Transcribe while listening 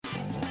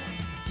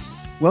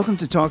Welcome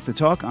to Talk the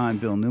Talk. I'm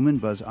Bill Newman.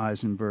 Buzz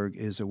Eisenberg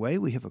is away.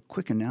 We have a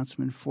quick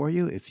announcement for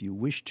you. If you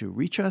wish to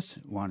reach us,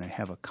 want to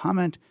have a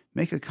comment,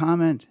 make a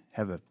comment,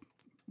 have a,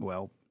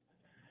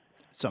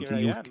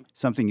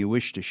 something you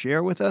wish to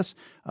share with us,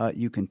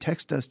 you can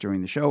text us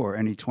during the show or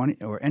anytime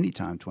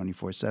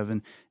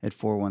 24/7 at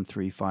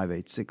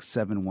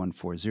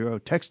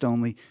 413-586-7140. Text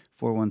only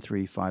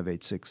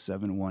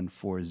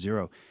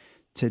 413-586-7140.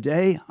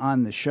 Today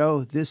on the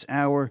show, this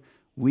hour,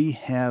 we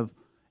have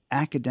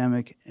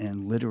academic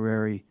and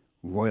literary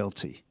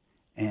royalty.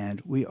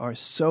 And we are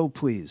so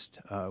pleased.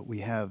 We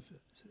have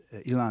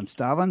Ilan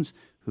Stavans,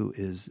 who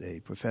is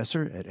a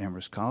professor at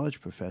Amherst College,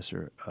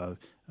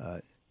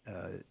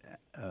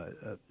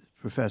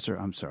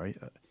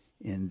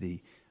 in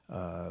the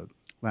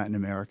Latin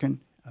American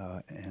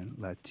and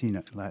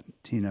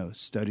Latino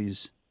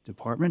Studies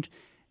Department.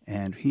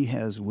 And he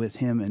has with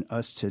him and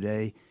us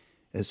today,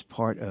 as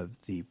part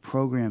of the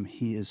program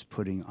he is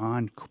putting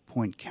on,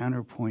 Point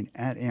Counterpoint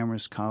at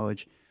Amherst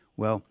College,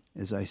 well,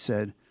 as I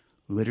said,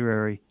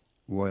 literary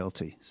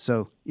royalty.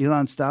 So,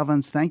 Ilan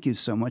Stavans, thank you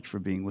so much for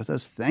being with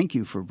us. Thank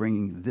you for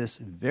bringing this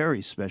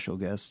very special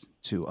guest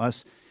to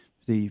us.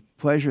 The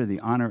pleasure, the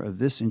honor of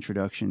this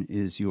introduction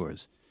is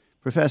yours.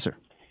 Professor.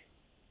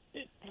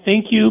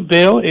 Thank you,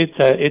 Bill. It's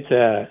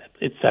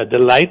a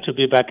delight to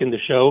be back in the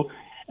show.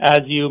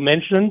 As you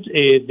mentioned,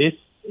 this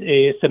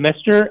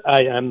semester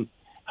I am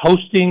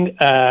hosting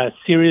a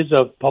series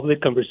of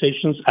public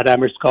conversations at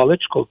Amherst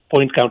College called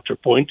Point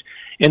Counterpoint,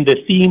 and the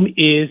theme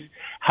is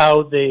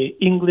how the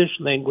English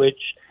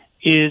language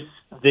is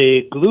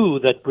the glue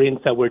that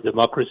brings our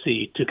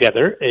democracy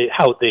together,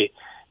 how the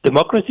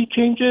democracy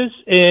changes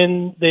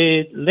and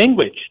the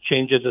language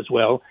changes as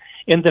well.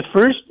 And the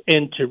first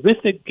and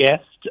terrific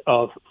guest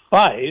of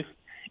 5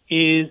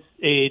 is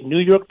a New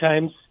York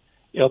Times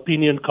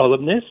opinion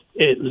columnist,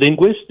 a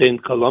linguist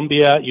and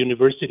Columbia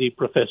University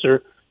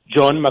professor,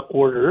 John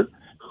McWhorter,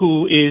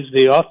 who is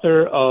the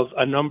author of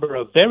a number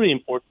of very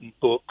important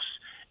books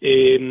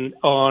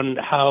on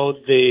how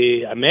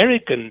the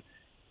American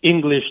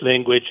English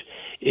language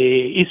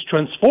is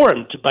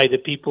transformed by the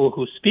people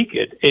who speak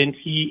it. And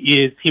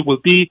he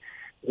will be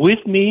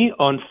with me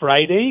on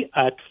Friday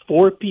at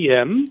 4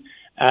 p.m.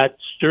 at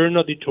Stern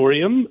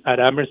Auditorium at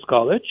Amherst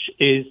College.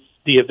 The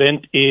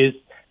event is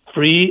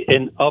free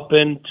and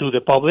open to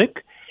the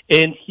public,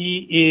 and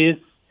he is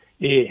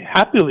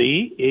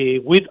happily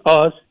with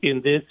us in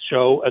this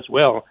show as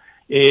well.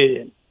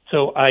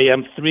 So I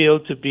am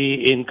thrilled to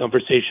be in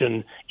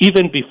conversation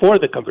even before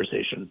the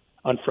conversation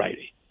on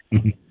Friday.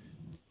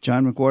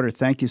 John McWhorter,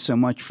 thank you so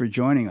much for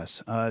joining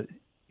us. Ilan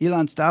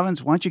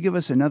Stavans, why don't you give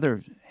us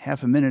another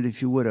half a minute, if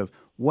you would, of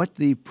what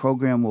the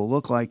program will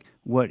look like,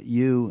 what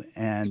you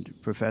and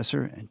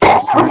professor and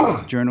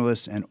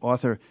journalist and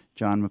author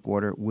John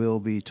McWhorter will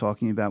be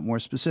talking about more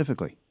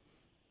specifically.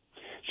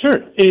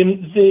 Sure.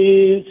 In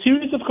the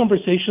series of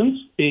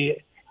conversations,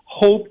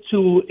 hope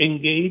to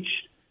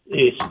engage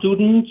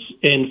students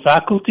and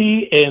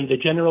faculty and the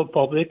general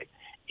public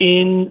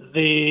in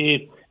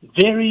the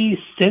very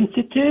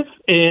sensitive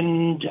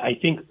and, I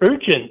think,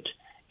 urgent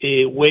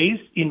ways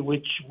in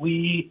which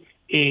we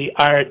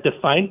are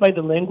defined by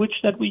the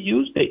language that we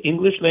use, the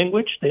English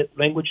language, the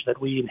language that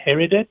we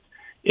inherited,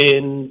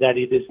 and that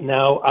it is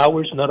now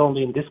ours not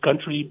only in this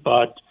country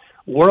but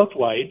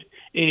worldwide.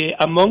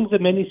 Among the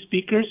many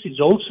speakers is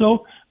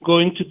also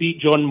going to be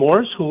John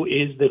Morse, who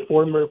is the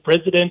former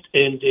president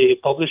and the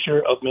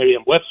publisher of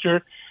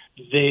Merriam-Webster,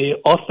 the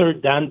author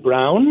Dan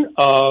Brown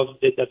of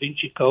the Da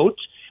Vinci Code,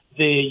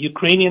 the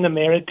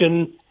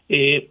Ukrainian-American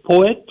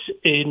poet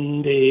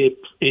and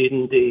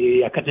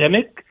the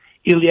academic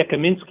Ilya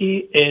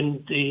Kaminsky,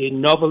 and the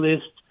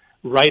novelist,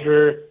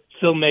 writer,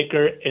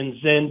 filmmaker, and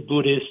Zen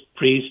Buddhist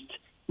priest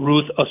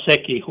Ruth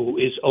Oseki, who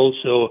is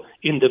also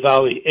in the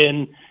Valley.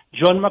 And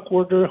John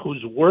McWhorter,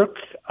 whose work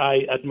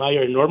I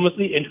admire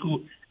enormously and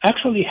who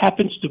actually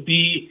happens to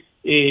be,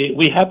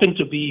 we happen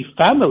to be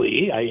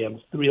family, I am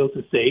thrilled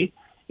to say,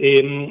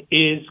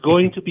 is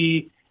going to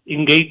be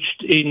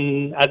engaged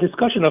in a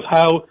discussion of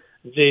how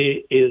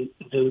the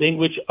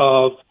language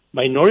of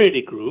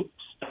minority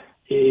groups,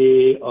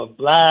 of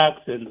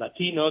blacks and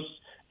Latinos,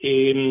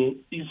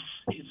 is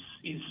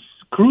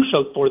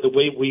crucial for the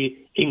way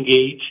we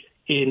engage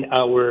in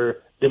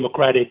our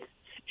democratic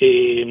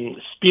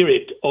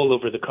spirit all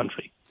over the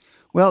country.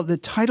 Well, the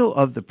title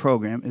of the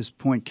program is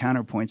Point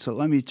Counterpoint, so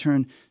let me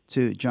turn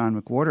to John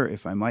McWhorter,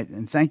 if I might,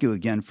 and thank you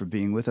again for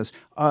being with us.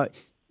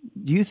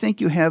 Do you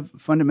think you have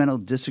fundamental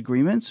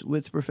disagreements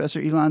with Professor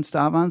Ilan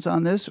Stavans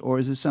on this, or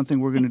is this something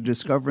we're going to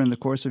discover in the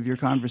course of your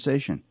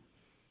conversation?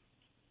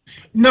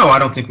 No, I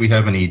don't think we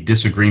have any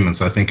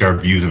disagreements. I think our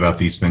views about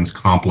these things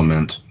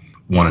complement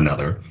one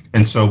another.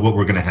 And so what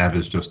we're going to have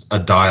is just a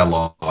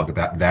dialogue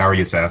about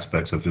various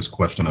aspects of this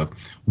question of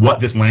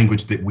what this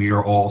language that we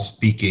are all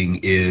speaking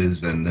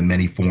is and the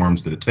many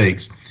forms that it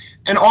takes,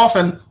 and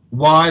often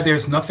why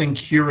there's nothing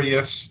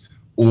curious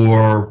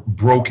or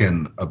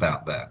broken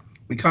about that.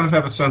 we kind of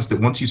have a sense that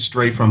once you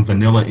stray from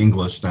vanilla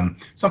English, then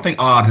something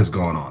odd has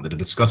gone on, that a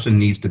discussion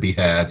needs to be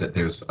had, that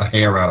there's a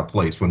hair out of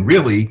place, when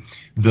really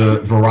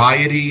the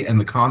variety and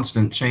the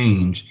constant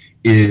change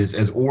is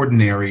as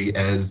ordinary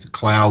as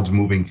clouds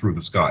moving through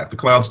the sky. If the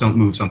clouds don't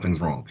move, something's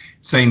wrong.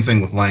 Same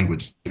thing with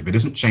language. If it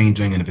isn't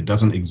changing and if it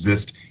doesn't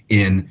exist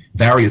in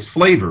various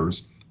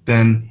flavors,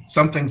 then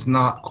something's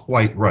not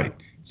quite right.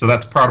 So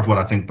that's part of what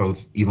I think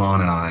both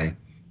Ilan and I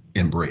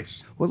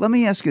embrace. Well, let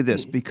me ask you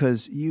this,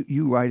 because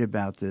you write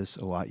about this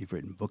a lot. You've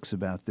written books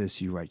about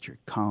this. You write your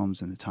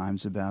columns in the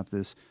Times about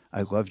this.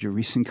 I loved your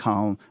recent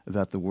column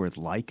about the word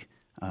like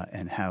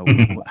and how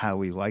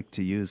we like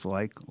to use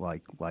like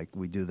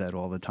we do that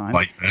all the time.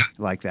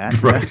 Like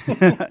that.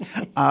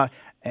 Right.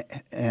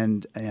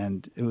 And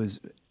it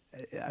was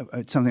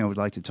it's something I would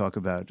like to talk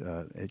about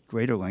at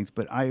greater length,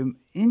 but I'm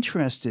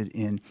interested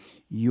in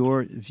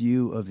your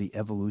view of the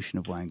evolution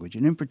of language,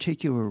 and in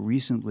particular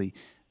recently,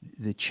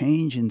 the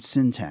change in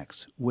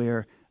syntax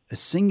where a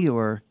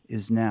singular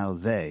is now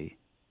they,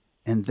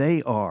 and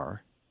they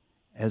are,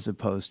 as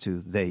opposed to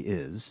they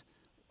is.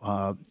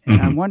 And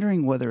I'm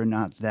wondering whether or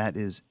not that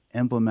is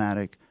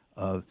emblematic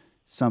of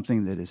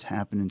something that has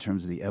happened in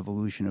terms of the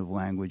evolution of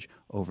language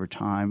over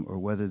time, or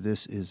whether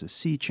this is a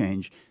sea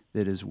change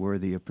that is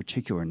worthy of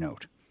particular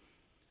note.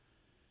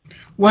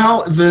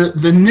 Well,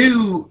 the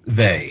new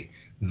they,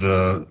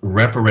 the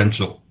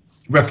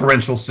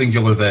referential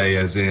singular they,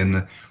 as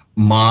in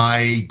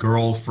my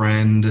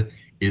girlfriend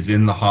is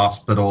in the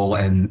hospital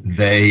and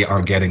they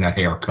are getting a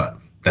haircut,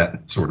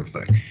 that sort of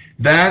thing.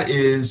 That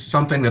is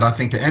something that I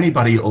think to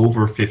anybody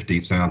over 50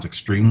 sounds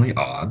extremely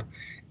odd.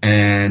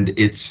 And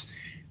it's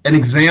an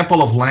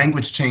example of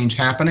language change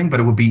happening, but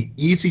it would be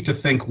easy to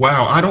think,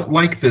 wow, I don't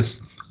like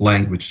this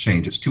language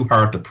change. It's too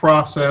hard to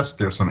process.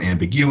 There's some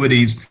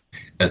ambiguities,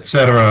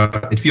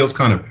 etc. It feels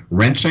kind of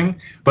wrenching,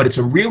 but it's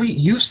a really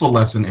useful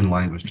lesson in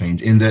language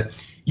change in that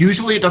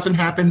usually it doesn't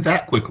happen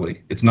that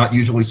quickly. It's not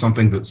usually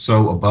something that's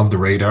so above the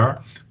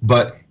radar.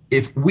 But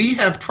if we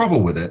have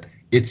trouble with it,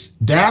 it's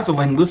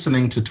dazzling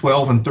listening to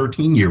 12 and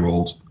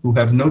 13-year-olds who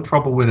have no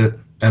trouble with it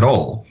at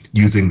all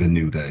using the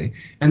new they.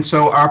 And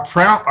so our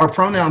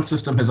pronoun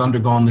system has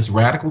undergone this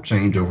radical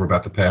change over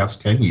about the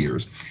past 10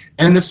 years.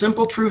 And the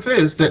simple truth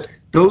is that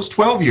those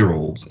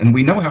 12-year-olds, and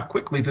we know how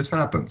quickly this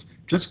happens,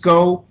 just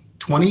go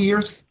 20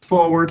 years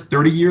forward,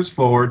 30 years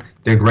forward,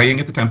 they're graying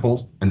at the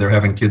temples and they're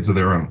having kids of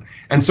their own.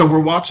 And so we're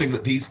watching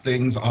that these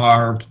things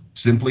are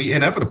simply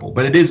inevitable.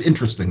 But it is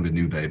interesting, the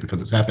new they,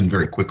 because it's happened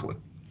very quickly.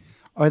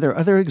 Are there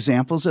other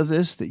examples of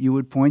this that you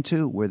would point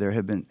to where there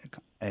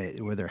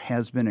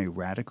has been a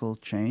radical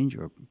change,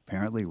 or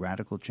apparently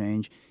radical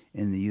change,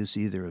 in the use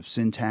either of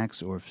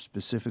syntax or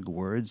specific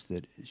words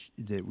that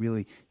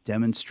really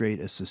demonstrate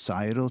a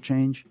societal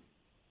change?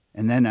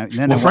 And then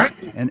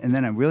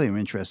I'm really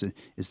interested,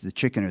 is the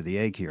chicken or the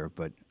egg here,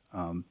 but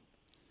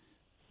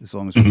as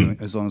long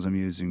as I'm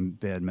using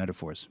bad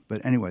metaphors.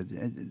 But anyway,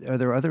 are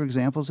there other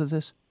examples of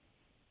this?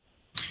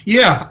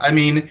 Yeah, I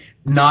mean,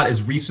 not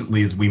as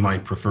recently as we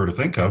might prefer to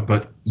think of,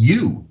 but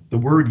you, the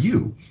word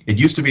you. It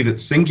used to be that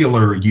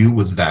singular you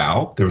was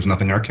thou. There was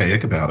nothing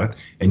archaic about it,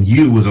 and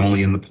you was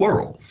only in the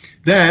plural.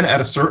 Then,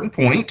 at a certain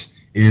point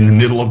in the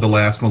middle of the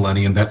last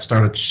millennium, that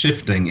started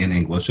shifting in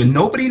English, and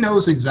nobody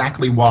knows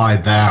exactly why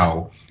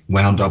thou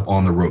wound up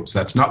on the ropes.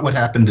 That's not what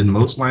happened in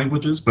most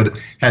languages, but it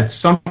had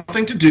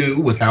something to do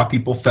with how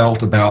people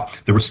felt about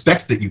the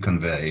respect that you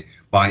convey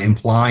by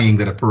implying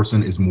that a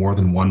person is more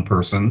than one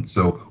person.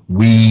 So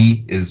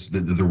we is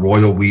the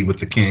royal we with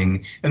the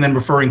king, and then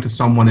referring to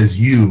someone as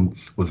you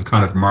was a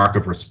kind of mark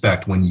of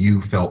respect when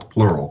you felt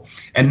plural.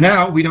 And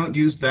now we don't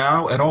use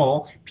thou at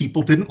all.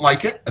 People didn't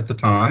like it at the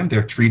time. There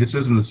are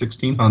treatises in the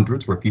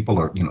 1600s where people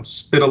are,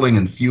 spittling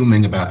and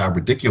fuming about how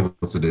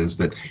ridiculous it is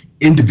that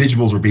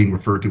individuals are being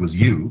referred to as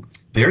you.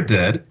 They're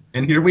dead,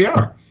 and here we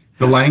are.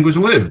 The language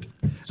lived.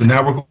 So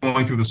now we're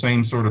going through the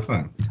same sort of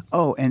thing.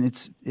 Oh,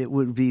 and it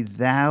would be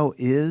thou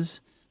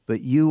is, but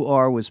you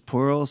are was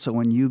plural. So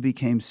when you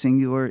became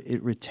singular,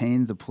 it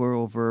retained the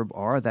plural verb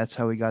are. That's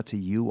how we got to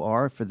you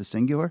are for the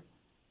singular?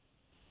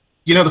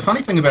 The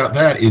funny thing about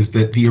that is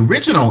that the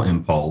original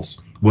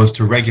impulse was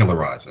to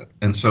regularize it.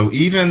 And so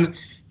even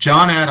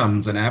John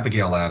Adams and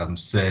Abigail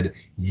Adams said,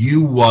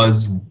 you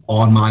was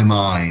on my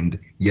mind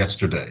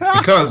yesterday,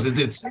 because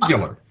it's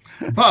singular.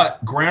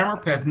 But grammar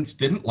pedants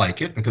didn't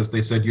like it because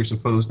they said you're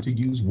supposed to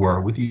use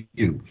were with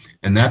you.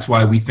 And that's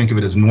why we think of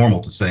it as normal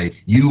to say,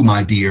 you,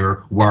 my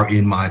dear, were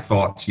in my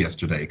thoughts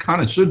yesterday. It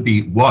kind of should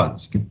be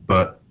was,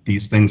 but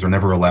these things are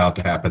never allowed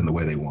to happen the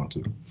way they want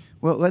to.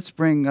 Well, let's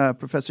bring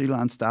Professor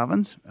Ilan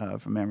Stavans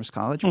from Amherst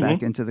College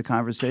back into the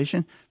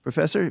conversation.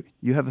 Professor,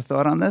 you have a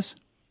thought on this?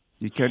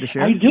 You care to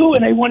share? I do,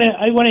 and I want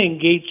to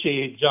engage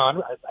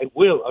John. I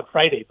will on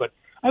Friday, but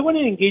I want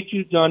to engage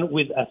you, John,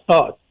 with a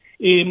thought.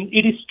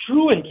 It is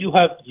true, and you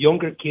have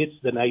younger kids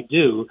than I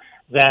do,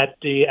 that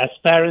as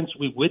parents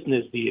we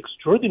witness the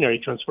extraordinary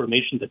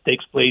transformation that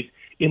takes place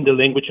in the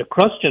language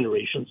across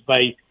generations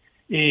by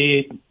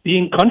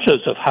being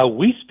conscious of how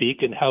we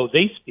speak and how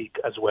they speak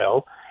as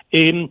well.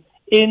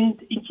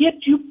 And yet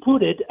you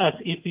put it as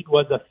if it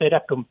was a fait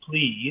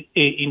accompli.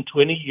 In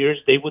 20 years,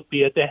 they would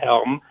be at the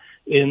helm,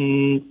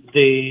 and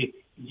the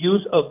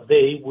use of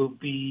they will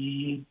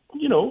be,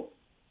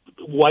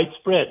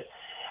 widespread.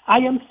 I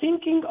am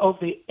thinking of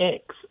the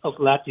X of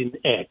Latin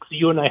X.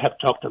 You and I have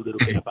talked a little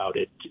bit about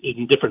it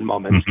in different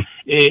moments.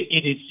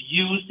 It is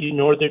used in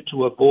order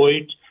to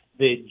avoid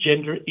the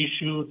gender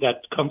issue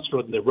that comes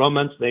from the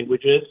Romance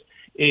languages.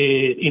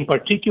 In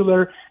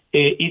particular,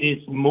 it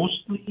is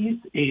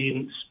mostly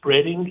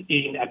spreading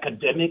in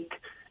academic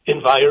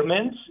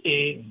environments.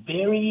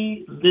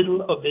 Very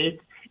little of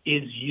it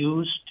is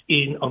used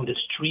on the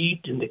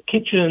street, in the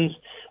kitchens,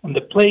 on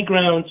the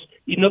playgrounds.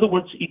 In other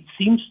words, it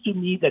seems to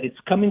me that it's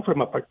coming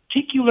from a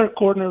particular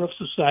corner of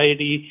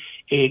society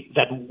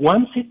that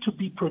wants it to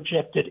be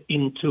projected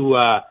into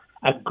a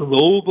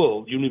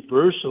global,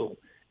 universal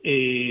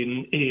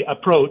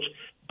approach,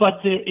 but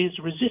there is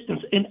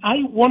resistance. And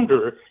I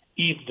wonder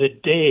if the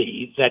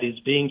day that is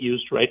being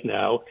used right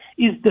now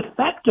is de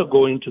facto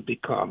going to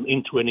become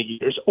in 20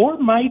 years, or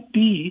might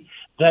be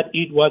that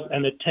it was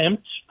an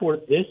attempt for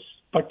this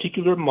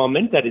particular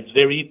moment that is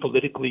very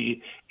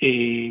politically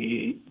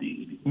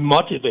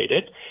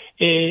motivated,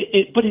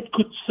 but it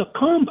could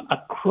succumb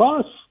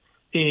across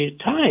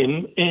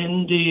time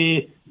and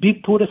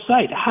be put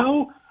aside.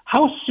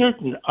 How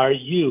certain are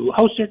you,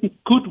 how certain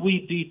could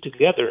we be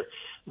together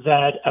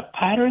that a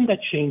pattern that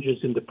changes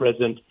in the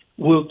present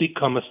will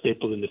become a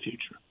staple in the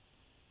future?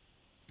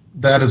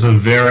 That is a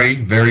very,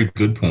 very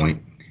good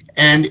point.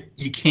 And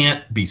you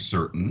can't be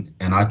certain,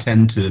 and I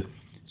tend to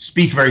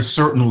speak very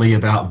certainly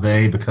about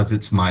they because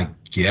it's my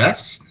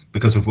guess,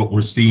 because of what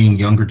we're seeing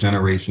younger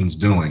generations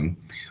doing.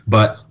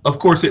 But of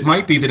course, it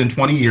might be that in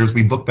 20 years,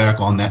 we look back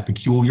on that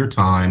peculiar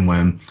time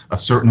when a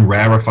certain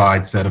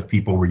rarefied set of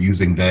people were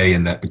using they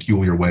in that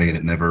peculiar way and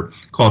it never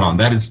caught on.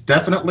 That is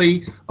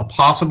definitely a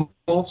possible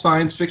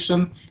science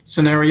fiction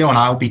scenario, and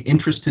I'll be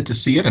interested to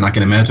see it, and I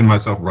can imagine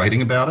myself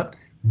writing about it.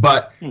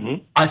 But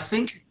I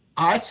think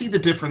I see the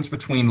difference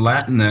between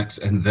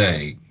Latinx and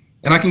they.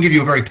 And I can give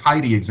you a very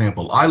tidy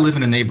example. I live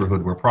in a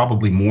neighborhood where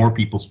probably more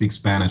people speak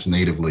Spanish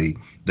natively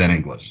than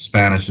English.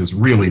 Spanish is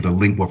really the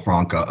lingua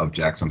franca of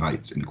Jackson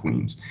Heights in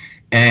Queens.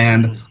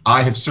 And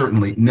I have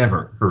certainly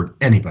never heard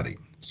anybody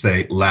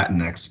say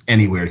Latinx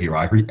anywhere here.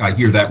 I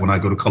hear that when I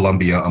go to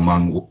Colombia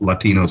among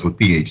Latinos with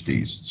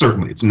PhDs.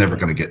 Certainly, it's never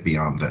going to get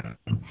beyond that.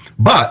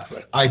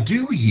 But I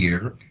do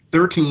hear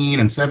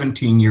 13 and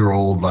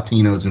 17-year-old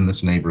Latinos in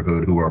this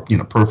neighborhood who are,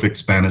 perfect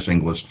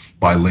Spanish-English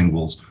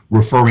bilinguals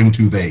referring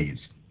to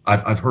theys.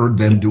 I've heard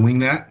them doing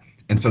that,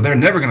 and so they're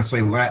never going to say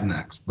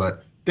Latinx,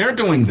 but they're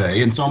doing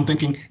they, and so I'm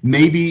thinking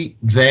maybe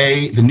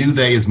the new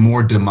they is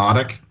more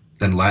demotic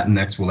than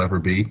Latinx will ever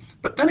be.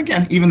 But then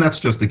again, even that's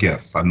just a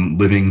guess. I'm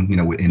living,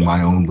 in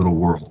my own little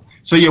world.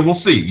 So yeah, we'll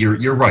see.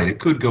 You're right. It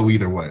could go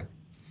either way.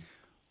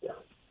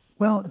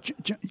 Well,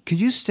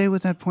 could you stay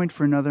with that point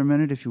for another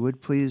minute, if you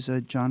would, please,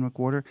 John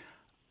McWhorter?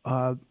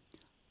 I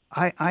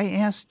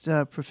asked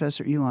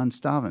Professor Ilan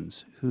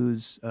Stavans,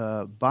 whose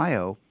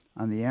bio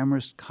on the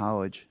Amherst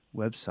College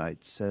website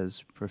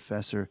says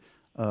Professor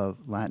of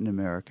Latin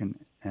American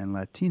and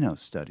Latino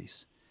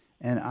Studies.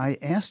 And I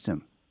asked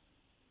him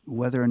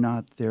whether or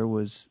not there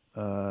was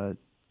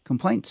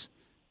complaints,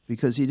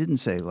 because he didn't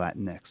say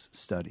Latinx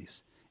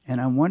studies.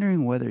 And I'm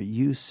wondering whether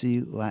you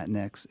see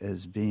Latinx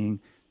as being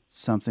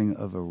something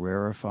of a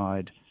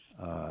rarefied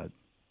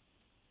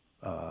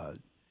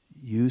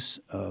use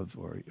of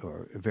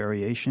or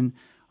variation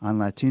on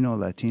Latino,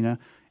 Latina,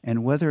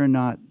 and whether or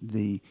not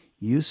the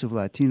use of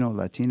Latino,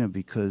 Latina,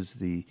 because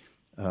the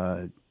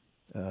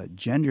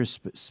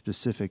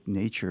gender-specific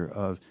nature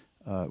of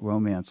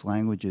Romance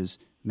languages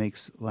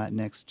makes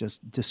Latinx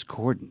just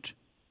discordant.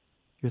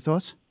 Your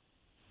thoughts?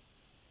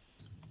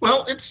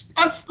 Well,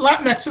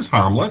 Latinx is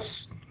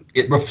harmless.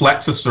 It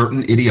reflects a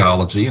certain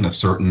ideology and a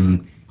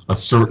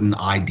certain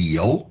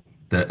ideal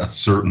that a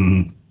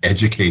certain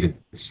educated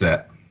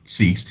set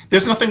seeks.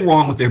 There's nothing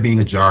wrong with there being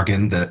a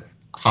jargon that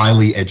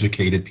highly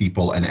educated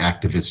people and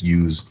activists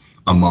use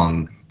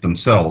among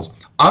themselves.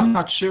 I'm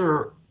not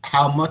sure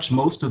how much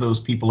most of those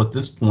people at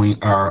this point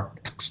are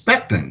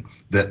expecting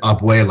that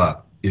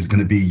Abuela is going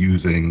to be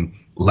using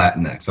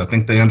Latinx. I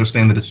think they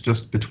understand that it's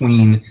just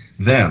between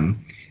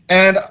them.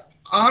 And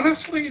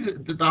honestly,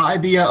 the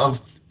idea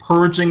of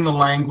purging the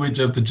language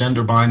of the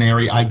gender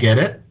binary, I get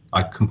it.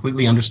 I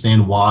completely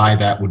understand why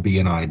that would be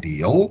an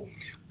ideal.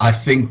 I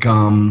think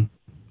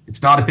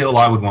it's not a hill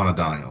I would want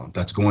to die on.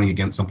 That's going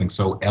against something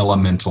so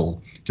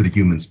elemental to the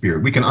human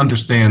spirit. We can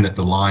understand that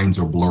the lines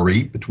are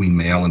blurry between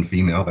male and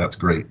female. That's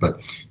great.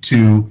 But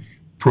to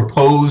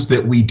propose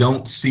that we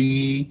don't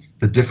see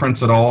the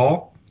difference at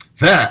all,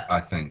 that, I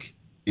think,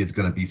 is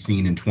going to be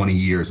seen in 20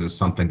 years as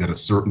something that a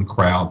certain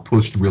crowd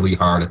pushed really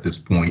hard at this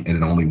point, and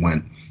it only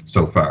went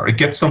so far. It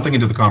gets something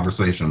into the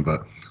conversation,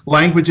 but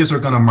languages are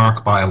going to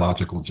mark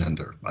biological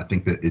gender. I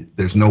think that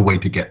there's no way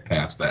to get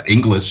past that.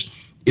 English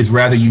is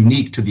rather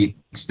unique to the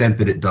extent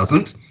that it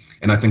doesn't,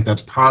 and I think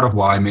that's part of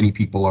why many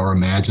people are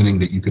imagining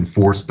that you can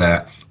force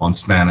that on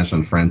Spanish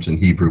and French and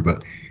Hebrew,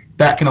 but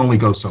that can only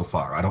go so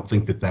far. I don't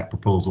think that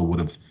proposal would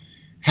have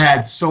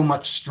had so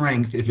much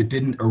strength if it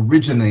didn't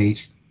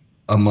originate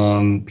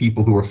among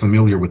people who are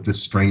familiar with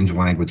this strange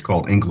language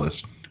called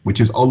English, which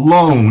is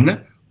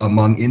alone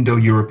among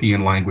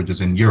Indo-European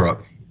languages in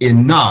Europe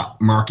in not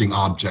marking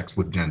objects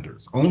with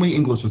genders. Only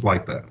English is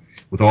like that.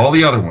 With all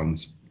the other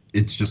ones,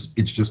 it's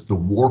just the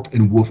warp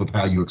and woof of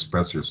how you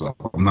express yourself.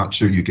 I'm not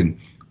sure you can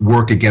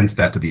work against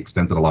that to the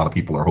extent that a lot of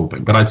people are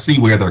hoping, but I see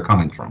where they're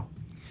coming from.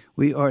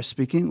 We are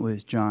speaking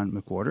with John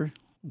McWhorter,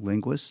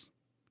 linguist,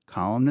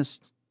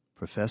 columnist,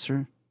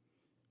 professor,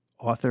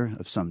 author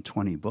of some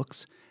 20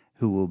 books,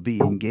 who will be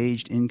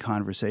engaged in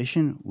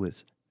conversation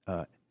with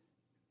Ilan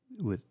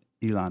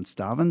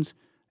Stavans,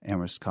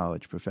 Amherst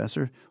College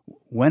professor.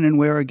 When and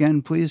where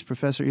again, please,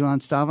 Professor Ilan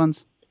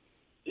Stavans?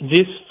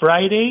 This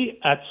Friday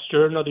at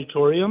Stern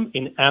Auditorium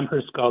in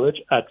Amherst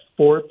College at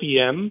 4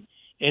 p.m.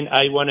 And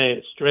I want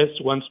to stress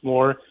once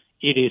more,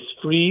 it is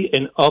free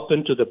and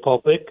open to the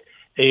public.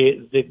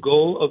 The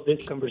goal of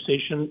this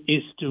conversation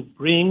is to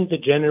bring the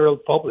general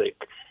public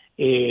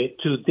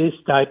to this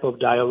type of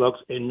dialogues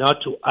and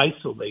not to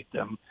isolate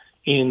them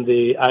in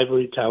the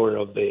ivory tower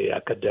of the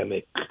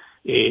academic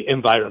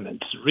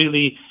environment.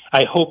 Really,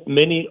 I hope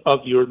many of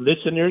your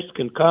listeners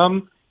can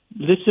come,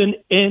 listen,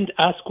 and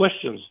ask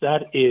questions.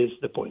 That is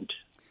the point.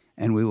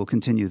 And we will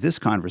continue this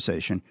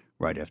conversation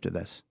right after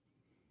this.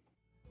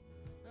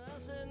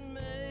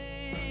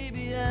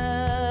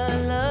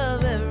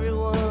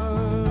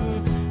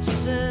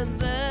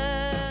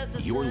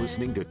 You're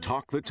listening to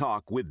Talk the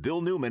Talk with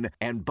Bill Newman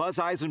and Buzz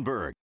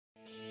Eisenberg.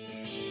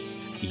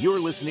 You're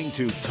listening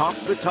to Talk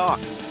the Talk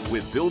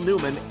with Bill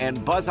Newman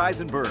and Buzz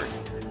Eisenberg,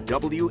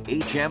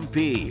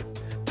 WHMP.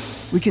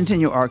 We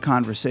continue our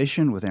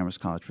conversation with Amherst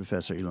College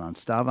professor Ilan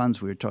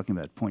Stavans. We were talking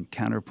about point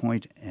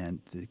counterpoint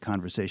and the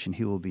conversation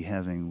he will be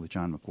having with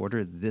John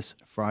McWhorter this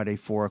Friday,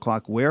 4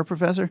 o'clock. Where,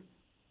 Professor?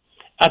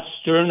 At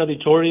Stern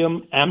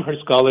Auditorium,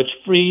 Amherst College,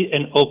 free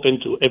and open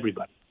to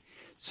everybody.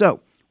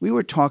 So we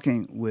were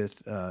talking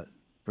with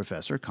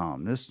professor,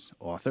 columnist,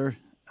 author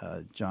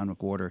John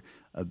McWhorter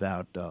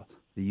about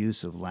the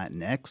use of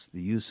Latinx,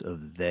 the use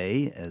of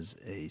they as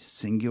a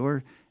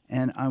singular.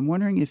 And I'm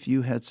wondering if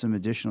you had some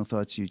additional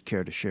thoughts you'd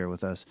care to share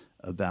with us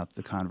about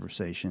the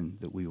conversation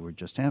that we were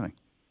just having.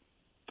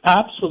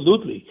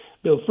 Absolutely.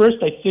 Bill, first,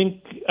 I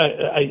think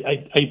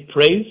I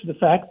praise the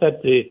fact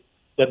that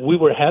that we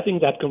were having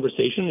that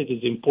conversation. It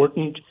is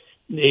important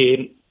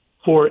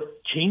for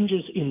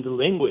changes in the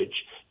language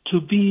to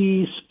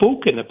be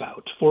spoken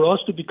about, for us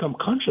to become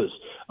conscious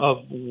of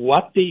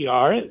what they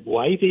are,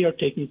 why they are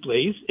taking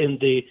place, and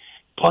the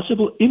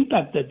possible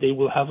impact that they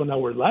will have on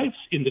our lives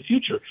in the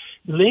future.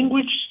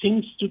 Language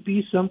seems to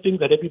be something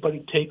that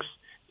everybody takes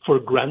for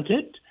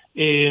granted,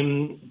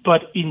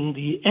 but in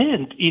the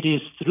end, it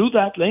is through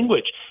that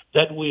language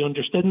that we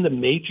understand the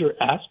major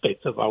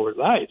aspects of our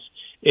lives.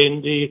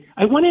 And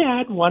I want to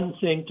add one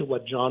thing to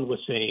what John was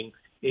saying,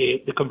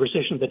 the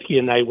conversation that he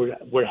and I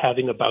were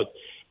having about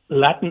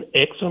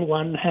Latinx on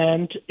one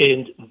hand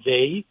and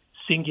they,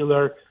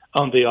 singular,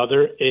 on the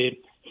other.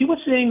 He was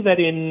saying that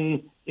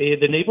in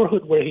the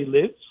neighborhood where he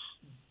lives,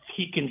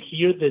 he can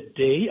hear the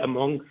they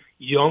among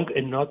young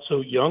and not so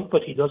young,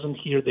 but he doesn't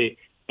hear the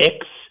X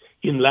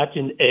in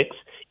Latinx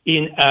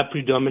in a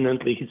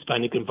predominantly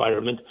Hispanic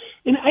environment.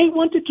 And I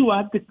wanted to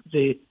add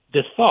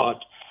the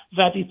thought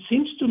that it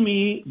seems to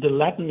me the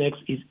Latinx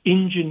is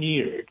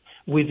engineered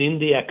within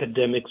the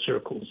academic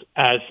circles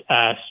as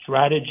a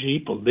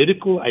strategy,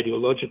 political,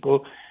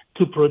 ideological,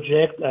 to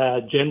project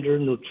gender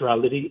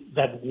neutrality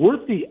that,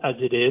 worthy as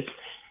it is,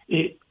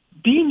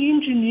 being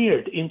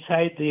engineered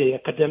inside the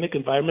academic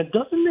environment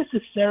doesn't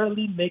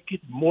necessarily make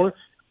it more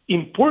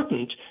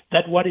important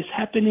than what is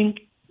happening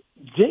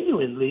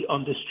genuinely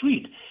on the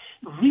street.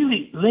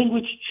 Really,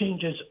 language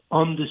changes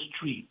on the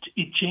street.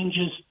 It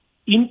changes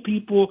in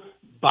people,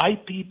 by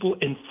people,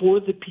 and for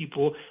the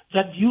people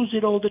that use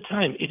it all the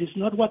time. It is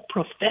not what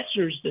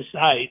professors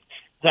decide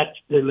that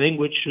the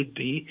language should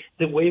be,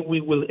 the way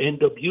we will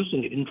end up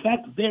using it. In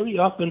fact, very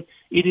often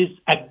it is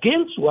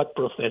against what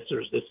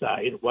professors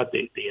decide, what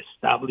they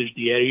establish,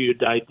 the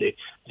erudite,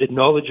 the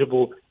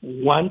knowledgeable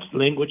want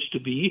language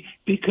to be,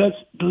 because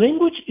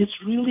language is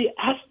really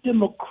as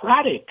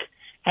democratic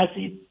as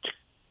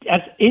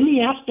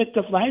any aspect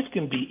of life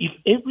can be.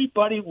 If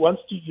everybody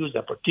wants to use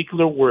a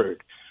particular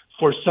word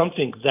for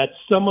something that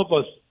some of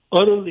us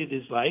utterly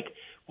dislike,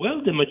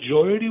 well, the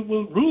majority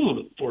will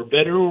rule, for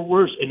better or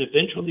worse, and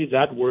eventually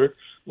that word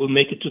will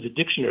make it to the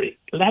dictionary.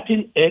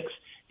 Latinx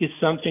is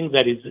something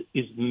that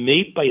is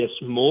made by a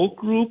small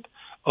group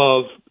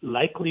of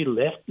likely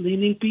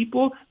left-leaning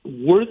people,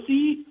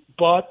 worthy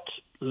but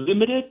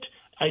limited.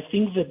 I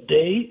think that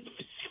they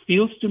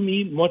feels to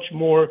me much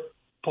more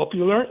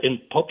popular and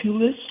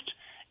populist,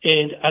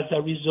 and as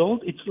a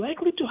result, it's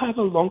likely to have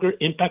a longer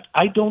impact.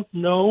 I don't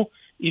know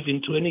if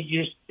in 20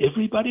 years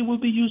everybody will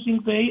be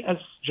using they, as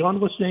John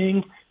was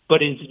saying,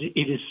 but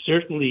it is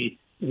certainly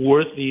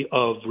worthy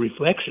of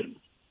reflection.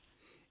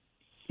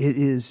 It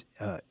is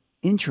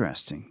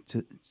interesting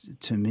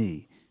to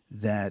me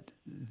that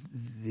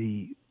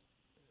the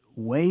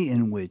way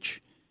in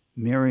which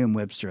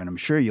Merriam-Webster, and I'm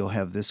sure you'll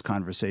have this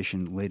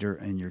conversation later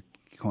in your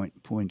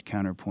point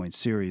counterpoint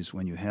series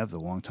when you have the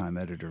longtime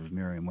editor of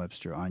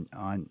Merriam-Webster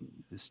on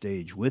the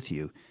stage with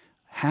you,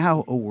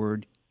 how a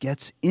word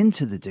gets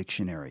into the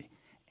dictionary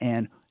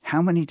and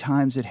how many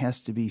times it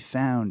has to be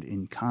found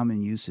in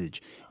common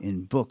usage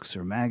in books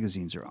or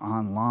magazines or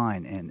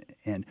online,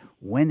 and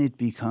when it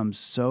becomes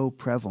so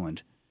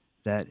prevalent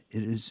that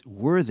it is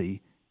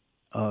worthy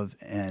of,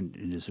 and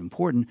it is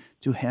important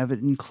to have it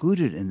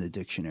included in the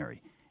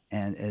dictionary.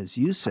 And as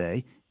you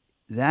say,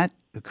 that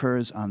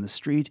occurs on the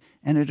street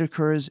and it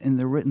occurs in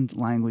the written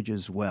language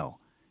as well.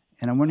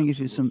 And I'm wondering if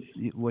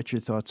you what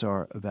your thoughts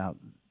are about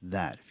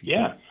that.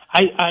 Yeah,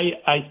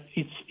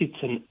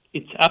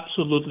 it's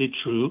absolutely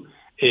true,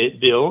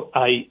 Bill.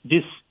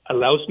 This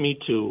allows me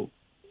to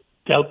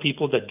tell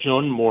people that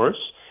John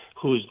Morse,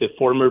 who is the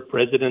former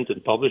president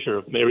and publisher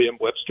of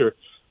Merriam-Webster,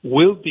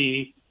 will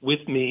be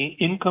with me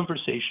in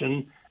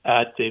conversation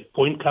at the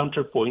Point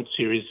Counterpoint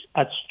series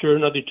at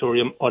Stern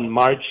Auditorium on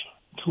March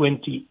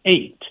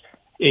 28th,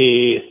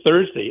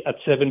 Thursday at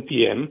 7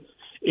 p.m.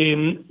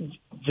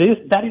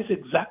 That is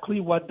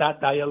exactly what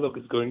that dialogue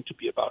is going to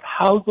be about.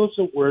 How does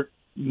a word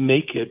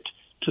make it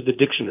to the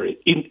dictionary?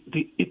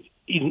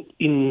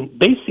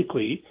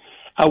 Basically,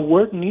 a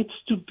word needs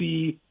to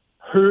be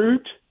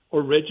heard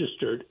or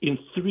registered in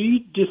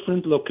 3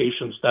 different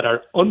locations that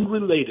are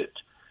unrelated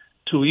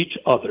to each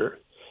other,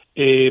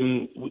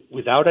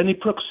 without any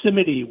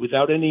proximity,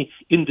 without any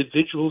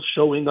individuals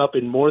showing up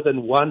in more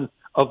than one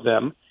of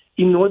them,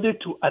 in order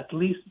to at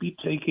least be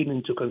taken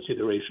into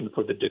consideration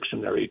for the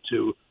dictionary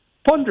to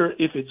ponder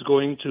if it's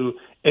going to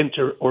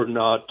enter or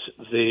not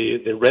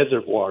the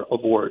reservoir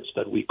of words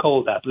that we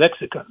call that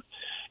lexicon.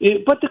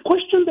 But the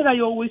question that I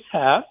always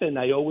have, and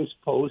I always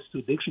pose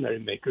to dictionary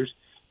makers,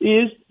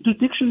 is, do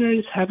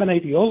dictionaries have an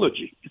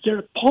ideology? Is there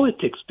a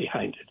politics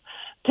behind it?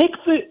 Take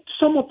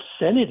some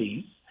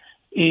obscenities.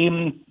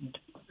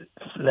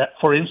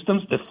 For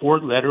instance, the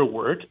 4-letter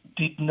word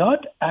did not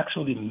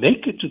actually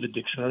make it to the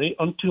dictionary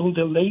until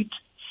the late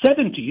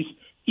 70s,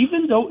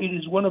 even though it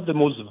is one of the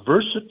most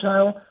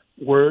versatile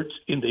words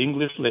in the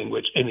English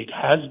language, and it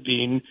has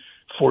been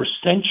for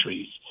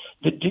centuries.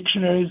 The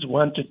dictionaries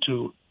wanted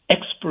to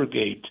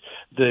expurgate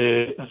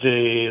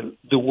the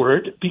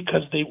word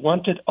because they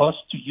wanted us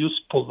to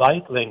use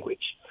polite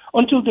language,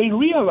 until they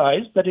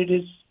realized that it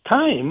is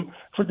time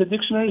for the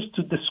dictionaries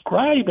to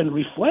describe and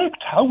reflect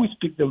how we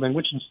speak the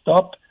language and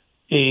stop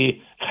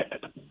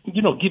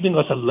giving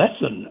us a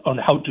lesson on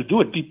how to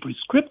do it, be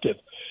prescriptive.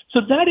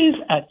 So that is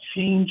a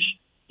change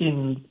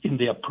in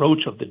the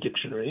approach of the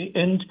dictionary,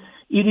 and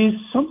it is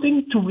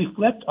something to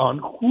reflect on.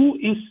 Who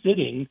is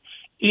sitting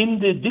in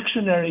the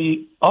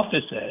dictionary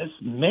offices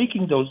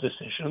making those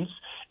decisions,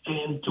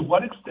 and to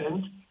what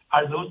extent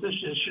are those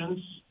decisions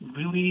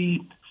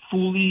really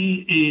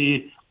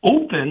fully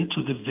open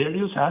to the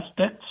various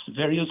aspects,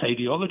 various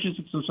ideologies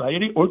of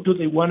society, or do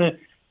they want to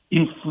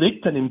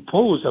inflict and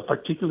impose a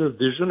particular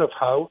vision of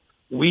how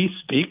we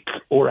speak,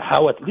 or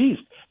how at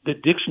least the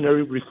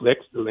dictionary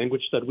reflects the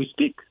language that we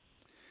speak?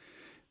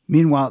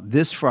 Meanwhile,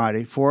 this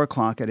Friday, 4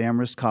 o'clock at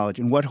Amherst College.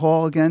 In what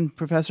hall again,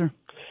 Professor?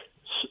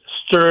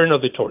 Stern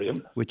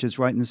Auditorium. Which is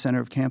right in the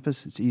center of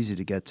campus? It's easy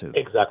to get to.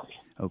 Exactly.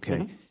 Okay.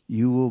 Mm-hmm.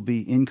 You will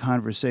be in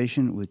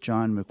conversation with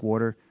John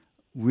McWhorter.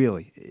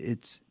 Really,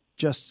 it's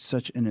just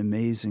such an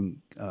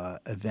amazing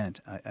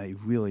event. I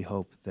really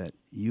hope that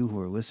you who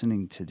are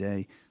listening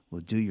today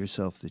will do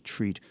yourself the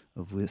treat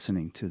of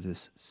listening to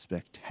this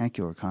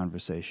spectacular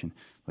conversation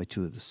by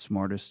 2 of the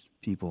smartest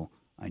people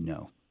I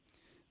know.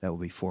 That will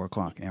be 4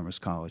 o'clock,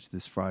 Amherst College,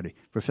 this Friday.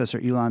 Professor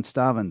Ilan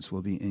Stavans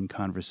will be in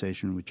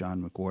conversation with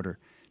John McWhorter,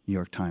 New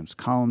York Times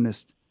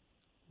columnist,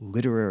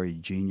 literary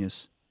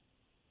genius,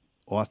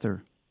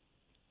 author,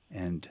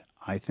 and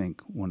I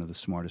think one of the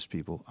smartest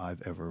people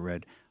I've ever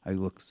read. I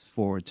look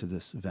forward to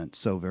this event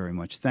so very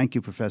much. Thank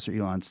you, Professor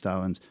Ilan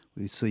Stavans.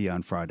 We'll see you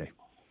on Friday.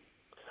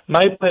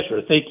 My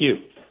pleasure. Thank you.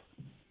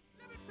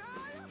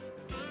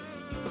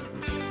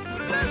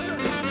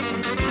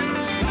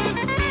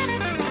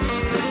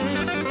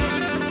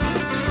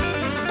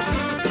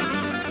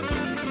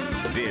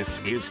 This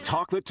is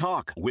Talk the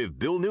Talk with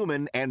Bill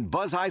Newman and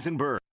Buzz Eisenberg.